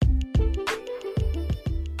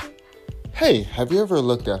Hey, have you ever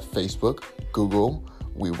looked at Facebook, Google,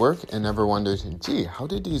 WeWork, and ever wondered, gee, how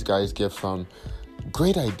did these guys get from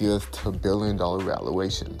great ideas to billion-dollar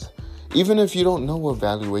valuations? Even if you don't know what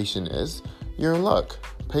valuation is, you're in luck.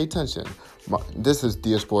 Pay attention. This is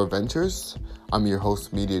Diaspora Ventures. I'm your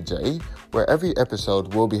host, Media J, where every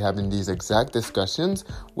episode we'll be having these exact discussions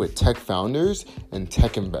with tech founders and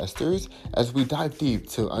tech investors as we dive deep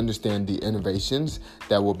to understand the innovations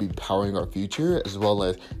that will be powering our future, as well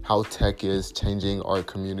as how tech is changing our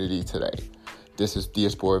community today. This is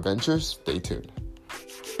Diaspora Ventures. Stay tuned.